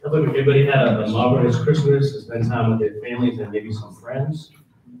hope everybody had a marvelous Christmas, to spend time with their families and maybe some friends.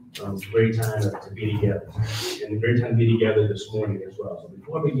 It's a great time to be together, and a great time to be together this morning as well. So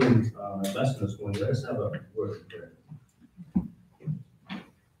before we begin our lesson this morning, let's have a word of prayer.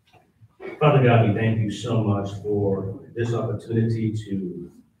 Father God, we thank you so much for this opportunity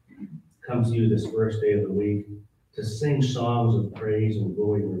to come to you this first day of the week, to sing songs of praise and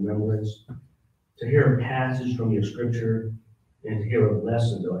glory and remembrance, to hear a passage from your scripture, and to hear a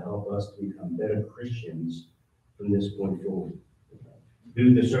lesson that will help us to become better Christians from this point forward. Be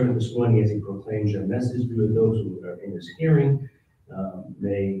with the servant this morning as he proclaims your message. Be with those who are in his hearing.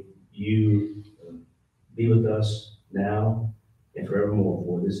 May you be with us now and forevermore.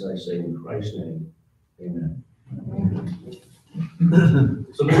 For this I say in Christ's name, amen.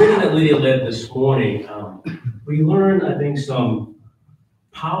 So the reading that Lydia led this morning, we learned, I think, some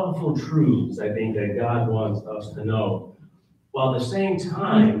powerful truths, I think, that God wants us to know, while at the same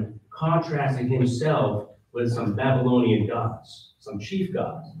time contrasting himself with some Babylonian gods, some chief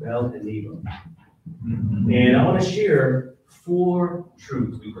gods, Bel and Nebo. And I want to share 4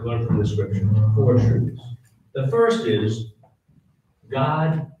 truths we can learn from the scripture. 4 truths. The first is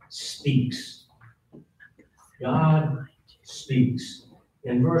God speaks. God speaks.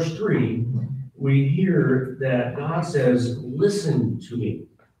 In verse 3, we hear that God says, listen to me.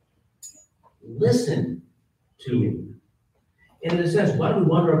 Listen to me. And in a sense, why do we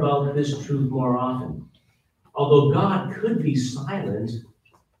wonder about this truth more often? Although God could be silent,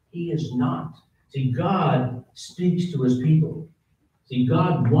 he is not. See, God speaks to his people. See,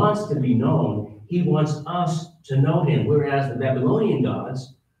 God wants to be known. He wants us to know him, whereas the Babylonian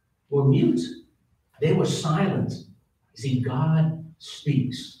gods were mute. They were silent. See, God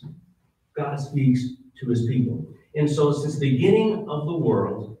speaks. God speaks to his people. And so since the beginning of the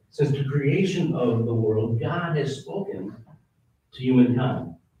world, since the creation of the world, God has spoken to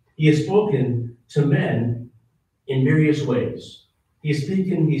humankind. He has spoken to men in various ways. He's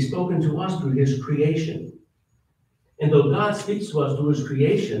spoken to us through his creation. And though God speaks to us through his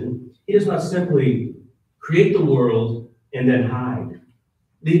creation, he does not simply create the world and then hide,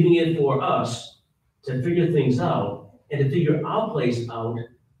 leaving it for us to figure things out and to figure our place out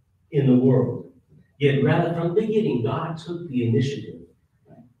in the world. Yet rather from the beginning, God took the initiative.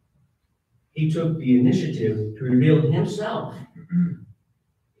 He took the initiative to reveal himself,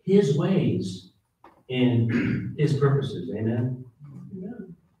 his ways, and his purposes. Amen?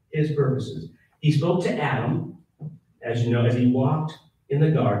 His purposes. He spoke to Adam, as you know, as he walked in the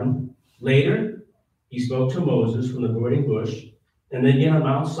garden. Later, he spoke to Moses from the burning bush. And then again on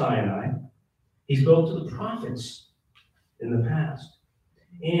Mount Sinai, he spoke to the prophets in the past.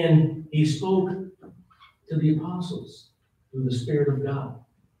 And he spoke to the apostles through the Spirit of God.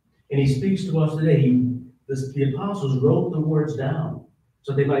 And he speaks to us today. The apostles wrote the words down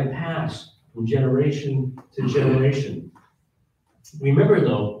so they might pass from generation to generation. Remember,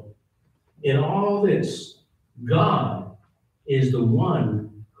 though, in all this, God is the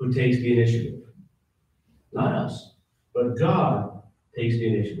one who takes the initiative. Not us, but God takes the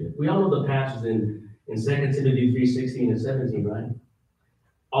initiative. We all know the passage in 2 Timothy 3:16 and 17, right?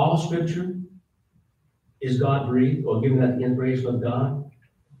 All scripture is God-breathed or given at the inspiration of God.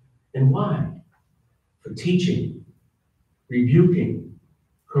 And why? For teaching, rebuking,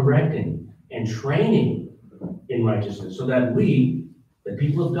 correcting, and training in righteousness, so that we, the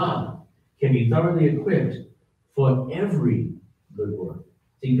people of God, can be thoroughly equipped for every good work.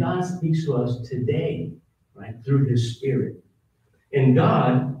 See, God speaks to us today, right, through his Spirit. And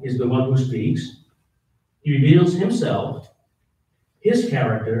God is the one who speaks. He reveals himself, his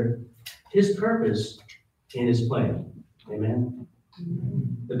character, his purpose, and his plan. Amen?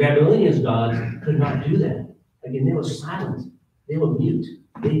 The Babylonians' gods could not do that. Again, they were silent. They were mute.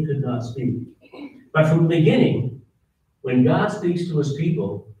 They could not speak. But from the beginning, when God speaks to his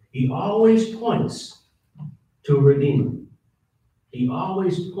people, he always points to a Redeemer. He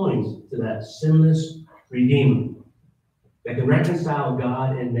always points to that sinless Redeemer that can reconcile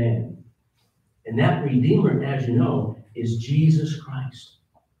God and man. And that Redeemer, as you know, is Jesus Christ.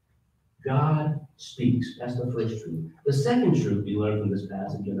 God speaks. That's the first truth. The second truth we learn from this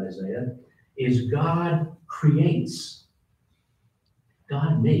passage in Isaiah is God creates.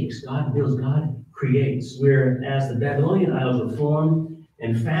 God makes, God builds, God creates. Whereas the Babylonian idols were formed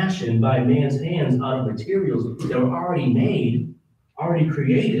and fashioned by man's hands out of materials that were already made, already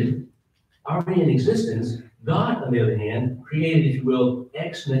created, already in existence, God, on the other hand, created, if you will,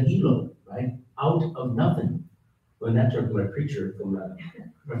 ex nihilo, right? Out of nothing. Learned that term from a preacher, from a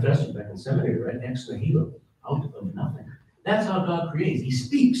professor back in seminary, right? Ex nihilo, out of nothing. That's how God creates. He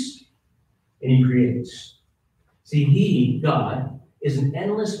speaks and he creates. See, he, God, is an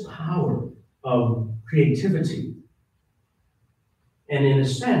endless power of creativity. And in a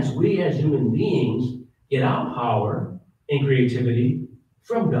sense, we as human beings get our power and creativity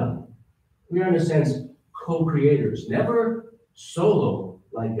from God. We are, in a sense, co-creators, never solo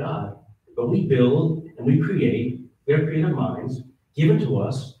like God, but we build and we create. Their creative minds given to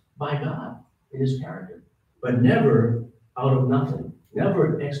us by God in his character, but never out of nothing,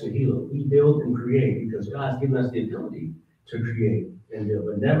 never ex nihilo. We build and create because God's given us the ability to create and build,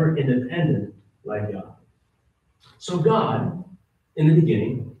 but never independent like God. So God, in the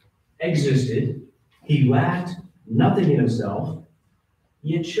beginning, existed. He lacked nothing in himself,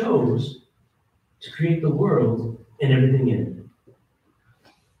 yet chose to create the world and everything in it.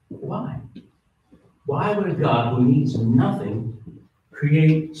 Why? Why would a God who needs nothing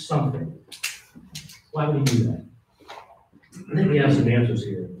create something? Why would he do that? I think we have some answers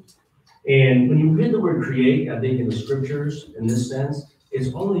here. And when you read the word create, I think in the scriptures, in this sense,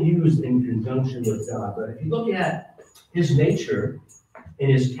 it's only used in conjunction with God. But if you look at his nature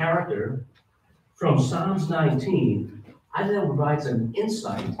and his character from Psalms 19, I think that provides some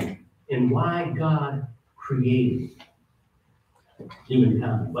insight in why God created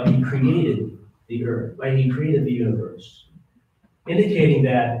humankind, why he created the earth, why he created the universe, indicating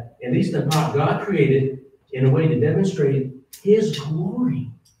that, at least in part, God created in a way to demonstrate his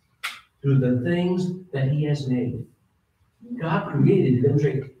glory through the things that he has made. God created to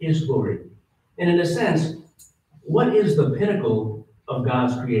demonstrate his glory. And in a sense, what is the pinnacle of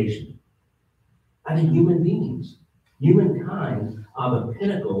God's creation? I think human beings, humankind are the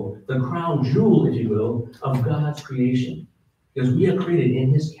pinnacle, the crown jewel, if you will, of God's creation. Because we are created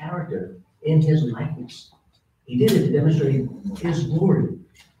in his character, in his likeness. He did it to demonstrate his glory.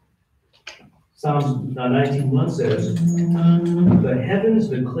 Psalms 19:1 says, "The heavens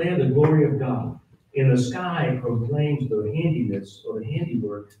declare the glory of God, and the sky proclaims the handiness or the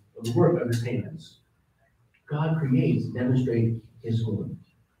handiwork of the work of his hands." God creates to demonstrate his glory.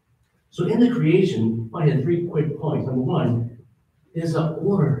 So in the creation, I had 3 quick points. Number one, there's an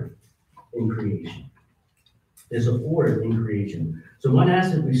order in creation. There's an order in creation. So one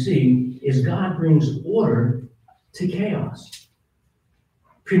aspect we see is God brings order to chaos.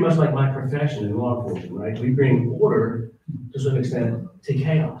 Pretty much like my profession in law enforcement, right? We bring order to some extent to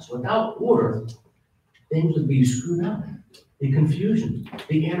chaos. Without order, things would be screwed up, the confusion,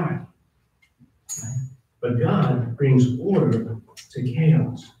 the anarchy. Right? But God brings order to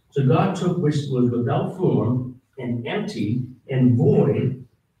chaos. So God took which was without form and empty and void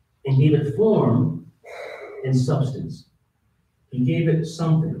and gave it form and substance. He gave it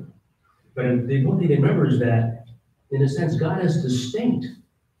something. But the one thing to remember is that, in a sense, God is distinct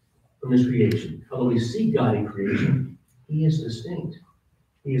from his creation. Although we see God in creation, he is distinct.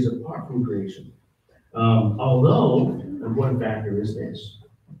 He is apart from creation. Although, and one factor is this.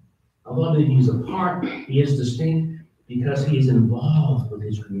 Although he's apart, he is distinct because he is involved with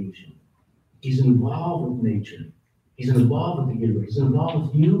his creation. He's involved with nature. He's involved with the universe. He's involved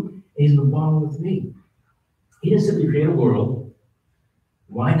with you, and he's involved with me. He didn't simply create a world,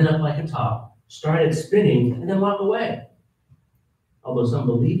 wind it up like a top, start it spinning, and then walk away. Although some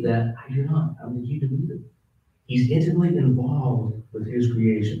believe that, I do not. I believe you believe it. He's intimately involved with his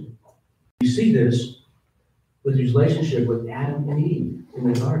creation. You see this with his relationship with Adam and Eve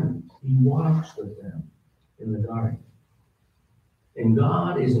in the garden. He walks with them in the garden. And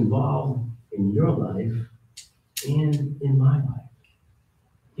God is involved in your life and in my life.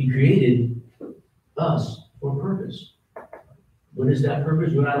 He created us for a purpose. What is that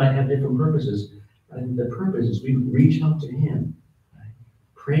purpose? You and I might have different purposes. I think the purpose is we reach out to him, right?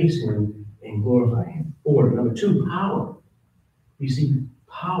 Praise him, and glorify him. Order. Number 2, power. You see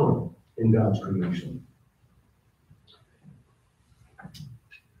power in God's creation.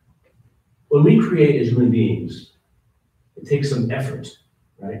 When we create as human beings, it takes some effort,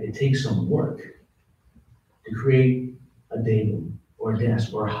 right? It takes some work to create a table or a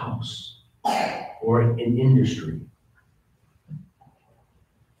desk or a house or an industry.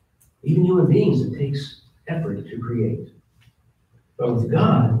 Even human beings, it takes effort to create. But with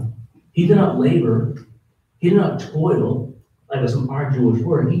God, he did not labor, he did not toil like with some arduous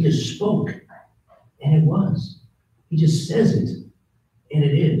work. He just spoke, and it was. He just says it, and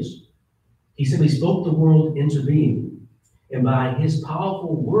it is. He simply spoke the world into being. And by his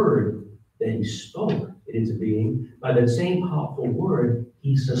powerful word that he spoke it into being, by that same powerful word,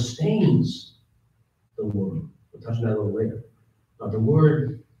 he sustains the world. We'll touch on that a little later. But the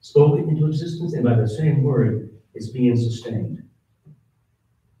word spoke it into existence, and by the same word, it's being sustained.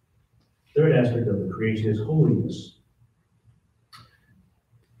 Third aspect of the creation is holiness.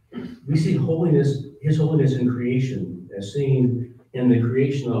 We see holiness, his holiness in creation, as seen in the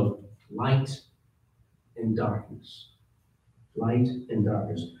creation of light and darkness. Light and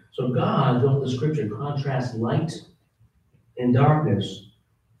darkness. So God, throughout the scripture, contrasts light and darkness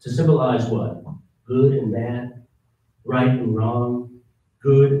to symbolize what? Good and bad, right and wrong,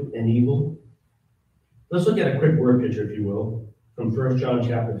 good and evil. Let's look at a quick word picture, if you will, from 1 John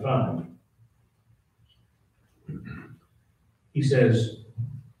chapter 5. He says,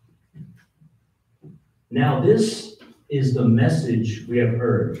 "Now this is the message we have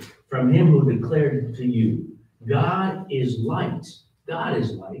heard from him who declared to you, God is light. God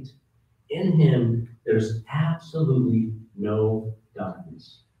is light. In him there's absolutely no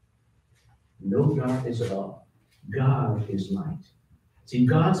darkness." No darkness at all. God is light. See,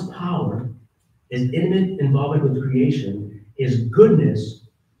 God's power, his intimate involvement with creation, his goodness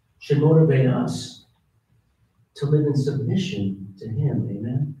should motivate us to live in submission to him.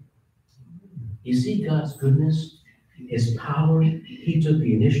 Amen? You see God's goodness, his power, he took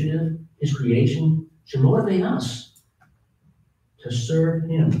the initiative, his creation should motivate us to serve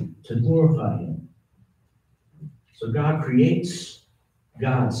him, to glorify him. So God creates,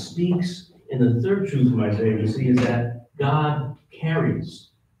 God speaks, and the third truth from Isaiah we see is that God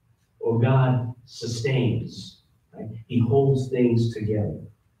carries, or God sustains. Right? He holds things together.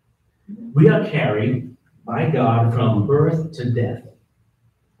 We are carried by God from birth to death,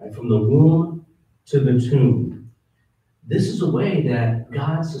 right? From the womb to the tomb. This is a way that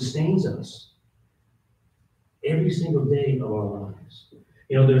God sustains us every single day of our lives.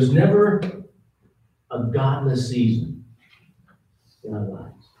 You know, there's never a godless season in our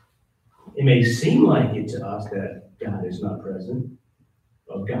lives. It may seem like it to us that God is not present,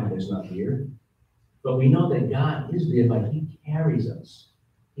 or God is not here, but we know that God is there, but he carries us.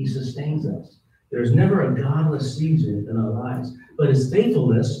 He sustains us. There's never a godless season in our lives, but his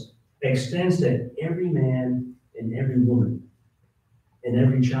faithfulness extends to every man and every woman and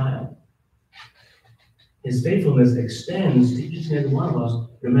every child. His faithfulness extends to each and every one of us,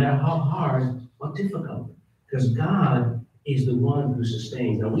 no matter how hard or difficult, because God is the one who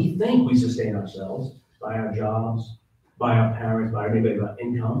sustains. Now, we think we sustain ourselves by our jobs, by our parents, by maybe our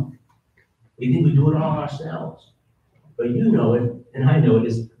income. We think we do it all ourselves. But you know it, and I know it,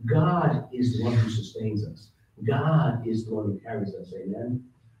 is God is the one who sustains us. God is the one who carries us, amen?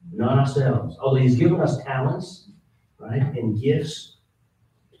 Not ourselves. Although he's given us talents, right, and gifts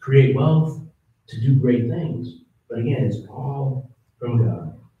to create wealth, to do great things. But again, it's all from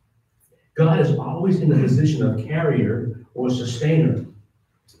God. God is always in the position of carrier or sustainer,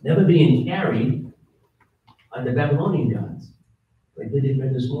 never being carried like the Babylonian gods, like we did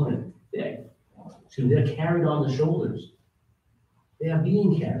read this morning. They're carried on the shoulders. They are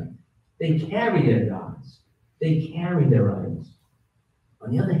being carried. They carry their gods. They carry their idols. On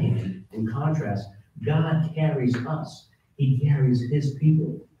the other hand, in contrast, God carries us. He carries his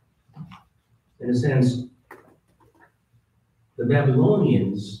people. In a sense, the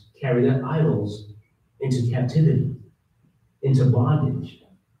Babylonians carry their idols into captivity, into bondage.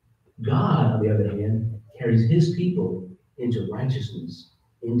 God, on the other hand, carries his people into righteousness,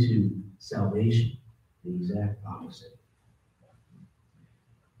 into salvation. The exact opposite.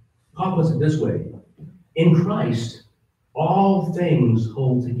 Paul puts it this way: in Christ, all things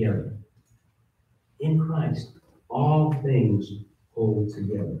hold together. In Christ, all things hold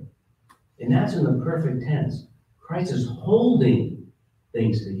together. And that's in the perfect tense. Christ is holding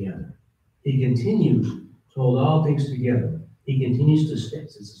things together. He continues to hold all things together. He continues to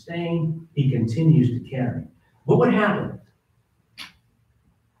sustain. He continues to carry. What would happen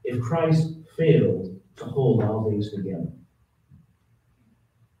if Christ failed to hold all things together?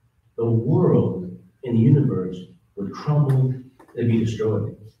 The world and the universe would crumble and be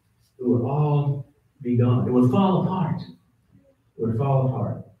destroyed. It would all be gone. It would fall apart. It would fall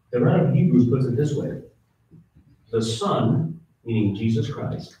apart. The writer of Hebrews puts it this way: the Son, meaning Jesus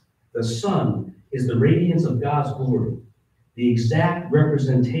Christ, the Son is the radiance of God's glory, the exact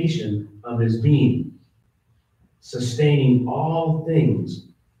representation of his being, sustaining all things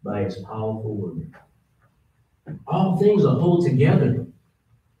by his powerful word. All things are held together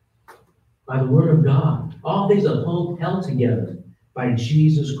by the word of God. All things are held together by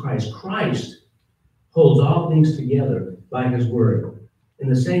Jesus Christ. Christ holds all things together by his word. In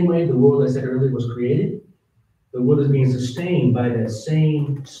the same way the world, I said earlier, was created, the world is being sustained by that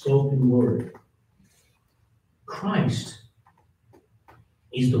same spoken word. Christ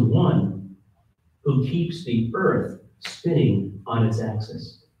is the one who keeps the earth spinning on its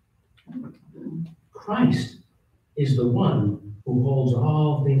axis. Christ is the one who holds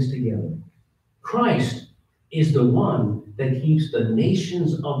all things together. Christ is the one that keeps the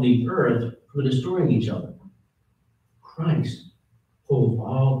nations of the earth from destroying each other. Christ holds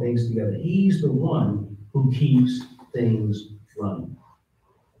all things together. He's the one who keeps things running.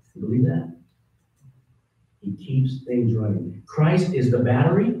 You believe that? He keeps things running. Christ is the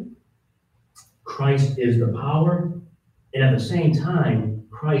battery. Christ is the power. And at the same time,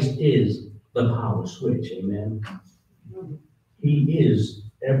 Christ is the power switch. Amen. He is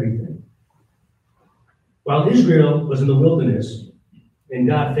everything. While Israel was in the wilderness and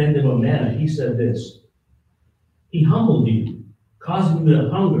God fed them with manna, he said this: He humbled you, causing you to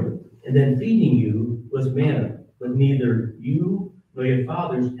hunger, and then feeding you with manna, but neither you nor your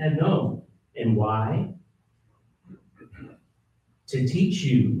fathers had known. And why? To teach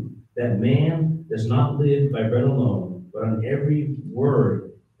you that man does not live by bread alone, but on every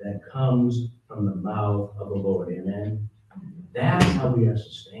word that comes from the mouth of the Lord. Amen. That's how we are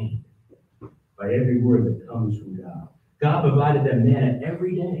sustained, by every word that comes from God. God provided them manna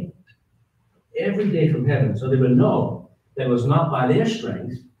every day from heaven, so they would know that it was not by their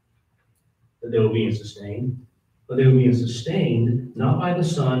strength that they were being sustained, but they were being sustained not by the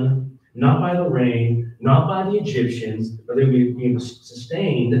sun, not by the rain, not by the Egyptians, but they were being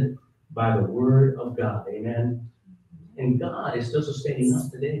sustained by the word of God. Amen. And God is still sustaining us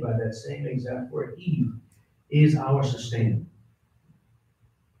today by that same exact word. He is our sustainer.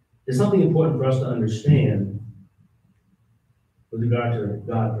 There's something important for us to understand with regard to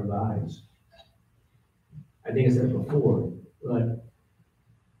God provides. I think I said before, but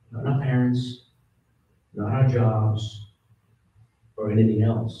not our parents, not our jobs, or anything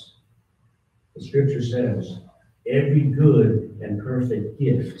else. The scripture says, every good and perfect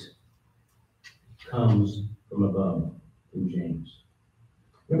gift comes from above, in James.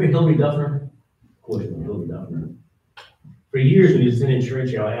 Remember Hillary Duffner? Of course, you know Hillary Duffner. For years when he was sitting in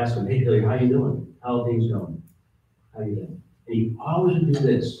church, I would ask him, hey, Hillary, how you doing? How are things going? How you doing? And he always would do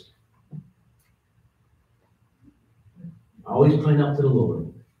this. Always praying up to the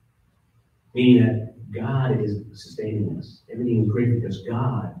Lord. Meaning that God is sustaining us. Everything is great because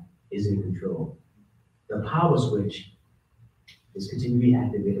God is in control. The power switch is continually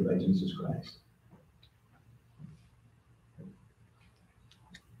activated by Jesus Christ.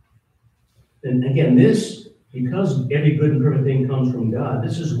 And again, this, because every good and perfect thing comes from God,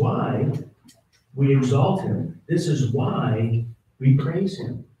 this is why we exalt him. This is why we praise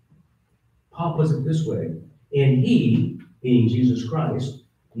him. Paul puts it this way: and he, being Jesus Christ,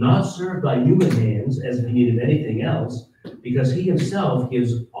 not served by human hands as if he needed anything else, because he himself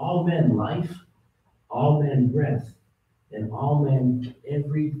gives all men life, all men breath, and all men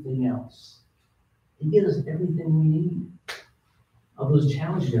everything else. He gives us everything we need. Of those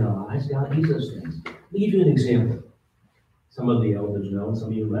challenges in our lives, God gives us things. Let me give you an example. Some of the elders know, and some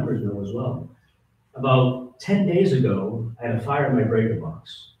of you members know as well. About 10 days ago, I had a fire in my breaker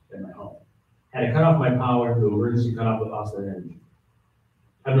box at my home. I had to cut off my power, the emergency cut off with Austin Energy.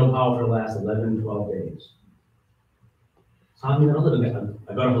 I have no power for the last 11, 12 days. So how am I going to live again?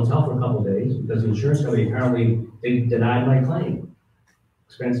 I got a hotel for a couple of days because the insurance company apparently they denied my claim.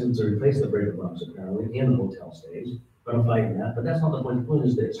 Expensive to replace the breaker box apparently, and the hotel stays. But I'm fighting that. But that's not the point. The point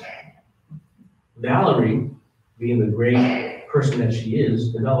is this. Valerie, being the great person that she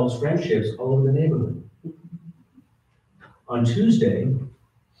is, develops friendships all over the neighborhood. On Tuesday,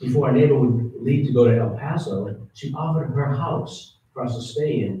 before our neighbor would leave to go to El Paso, she offered her house for us to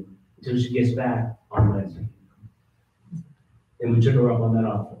stay in until she gets back on Wednesday. And we took her up on that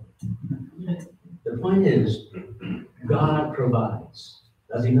offer. The point is, God provides.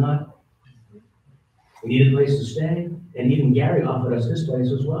 Does he not? We need a place to stay, and even Gary offered us his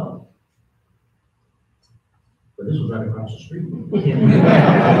place as well. But this was right across the street.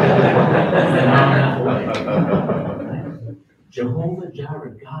 Jehovah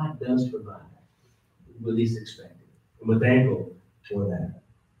Jireh, God does provide. We're least expected. And we're thankful for that.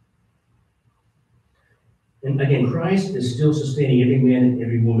 And again, Christ is still sustaining every man and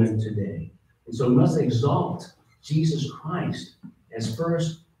every woman today. And so we must exalt Jesus Christ as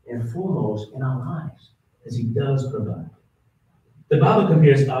first and foremost in our lives, as he does provide. The Bible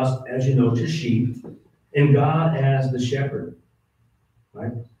compares us, as you know, to sheep, and God as the shepherd.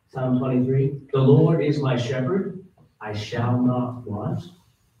 Right? Psalm 23, the Lord is my shepherd, I shall not want.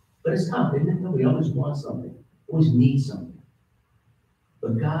 But it's tough, isn't it? We always want something, always need something.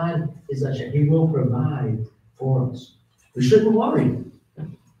 But God is our shepherd. He will provide for us. We shouldn't worry,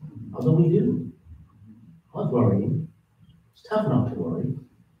 although we do. I was worrying. It's tough not to worry.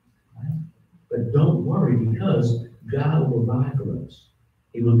 Right? But don't worry, because God will provide for us.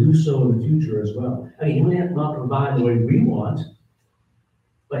 He will do so in the future as well. I mean, he may not provide the way we want,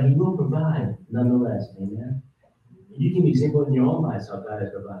 but he will provide nonetheless. Amen? You can be simple in your own lives how God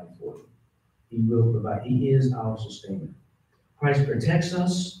has provided for you. He will provide. He is our sustainer. Christ protects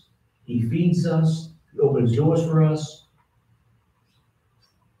us. He feeds us. He opens doors for us.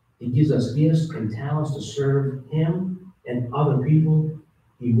 He gives us gifts and talents to serve him and other people.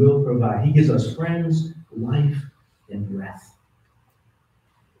 He will provide. He gives us friends, life, and breath.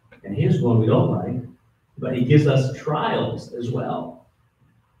 And here's one we don't like, but he gives us trials as well.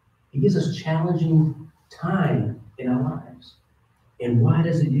 He gives us challenging time in our lives. And why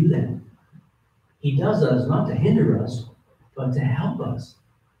does he do that? He does us not to hinder us, but to help us.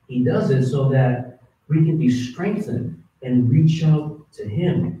 He does it so that we can be strengthened and reach out to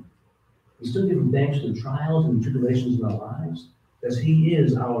him. We still give him thanks for the trials and tribulations in our lives, because he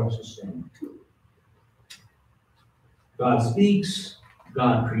is our sustainer. God speaks,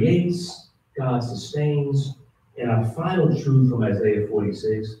 God creates, God sustains, and our final truth from Isaiah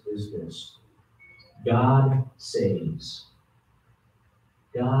 46 is this: God saves.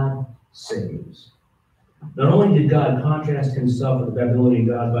 God saves. Not only did God contrast himself with the Babylonian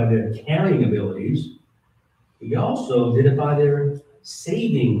gods by their carrying abilities, he also did it by their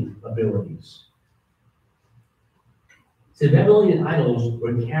saving abilities. See, the Babylonian idols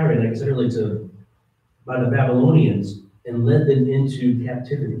were carried, like I said earlier, by the Babylonians and led them into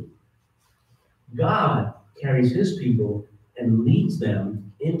captivity. God carries his people and leads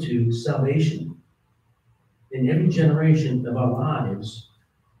them into salvation. In every generation of our lives,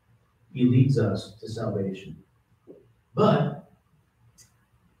 he leads us to salvation. But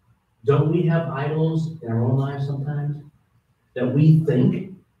don't we have idols in our own lives sometimes that we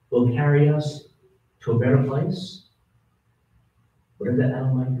think will carry us to a better place? Whatever that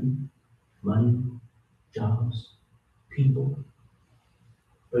idol might be: money, jobs, people.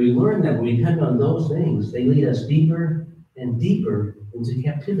 But we learn that when we depend on those things, they lead us deeper and deeper into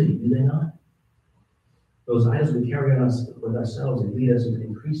captivity, do they not? Those idols we carry on us with ourselves and lead us into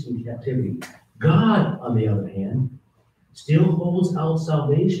increasing captivity. God, on the other hand, still holds out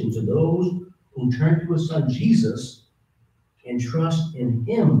salvation to those who turn to his son Jesus and trust in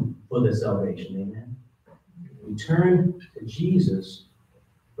him for their salvation. Amen. We turn to Jesus,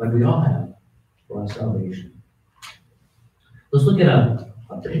 like we all have, for our salvation. Let's look at a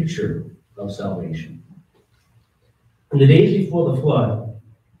picture of salvation. In the days before the flood,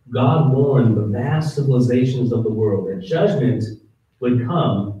 God warned the vast civilizations of the world that judgment would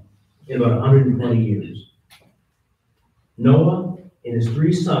come in about 120 years. Noah and his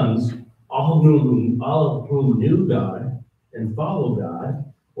 3 sons, all of whom knew God and followed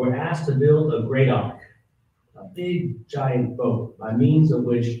God, were asked to build a great ark, a big giant boat, by means of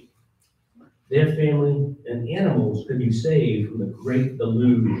which their family and animals could be saved from the great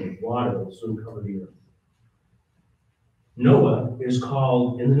deluge of water that will soon cover the earth. Noah is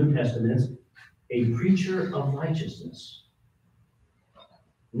called in the New Testament a preacher of righteousness.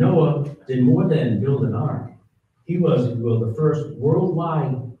 Noah did more than build an ark. He was, if you will, the first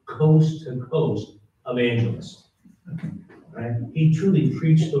worldwide coast-to-coast evangelist. Right? He truly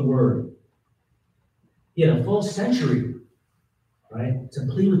preached the word. He had a full century, right, to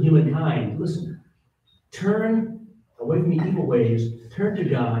plead with humankind. Listen, turn away from the evil ways, turn to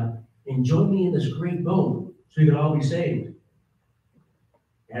God, and join me in this great boat so you can all be saved.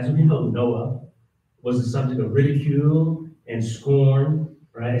 As we know, Noah was the subject of ridicule and scorn,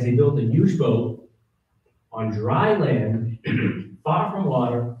 right, as he built a huge boat on dry land, far from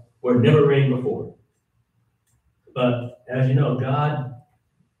water, where it never rained before. But as you know, God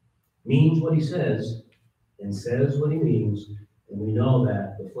means what he says and says what he means, and we know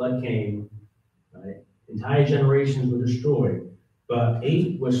that the flood came, right? Entire generations were destroyed, but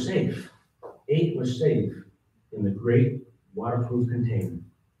 8 were safe. 8 were safe in the great waterproof container.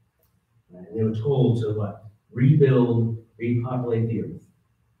 Right? And they were told to what? Rebuild, repopulate the earth.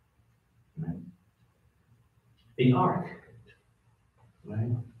 Right? The ark, right?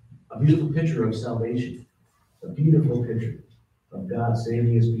 A beautiful picture of salvation. A beautiful picture of God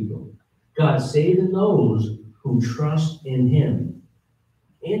saving his people. God saving those who trust in him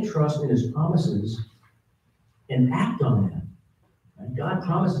and trust in his promises and act on them. Right? God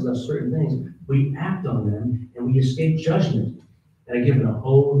promises us certain things. We act on them and we escape judgment and are given a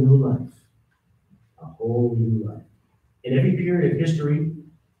whole new life. A whole new life. In every period of history,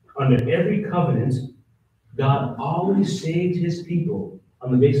 under every covenant, God always saved his people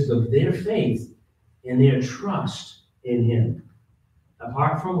on the basis of their faith and their trust in him.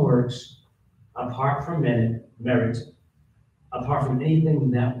 Apart from works, apart from merit, apart from anything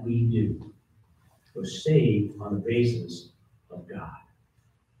that we do, we're saved on the basis of God.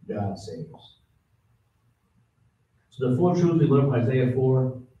 God saves. So the 4 truths we learn from Isaiah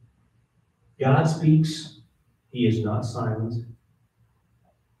 4: God speaks, he is not silent.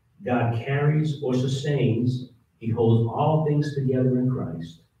 God carries or sustains, He holds all things together in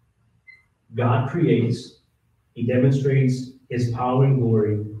Christ. God creates. He demonstrates his power and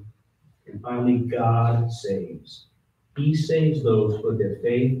glory. And finally, God saves. He saves those who put their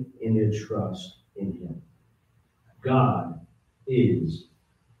faith and their trust in him. God is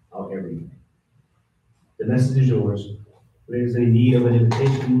our everything. The message is yours. If there's any need of an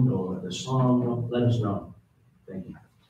invitation or a song, let us know. Thank you.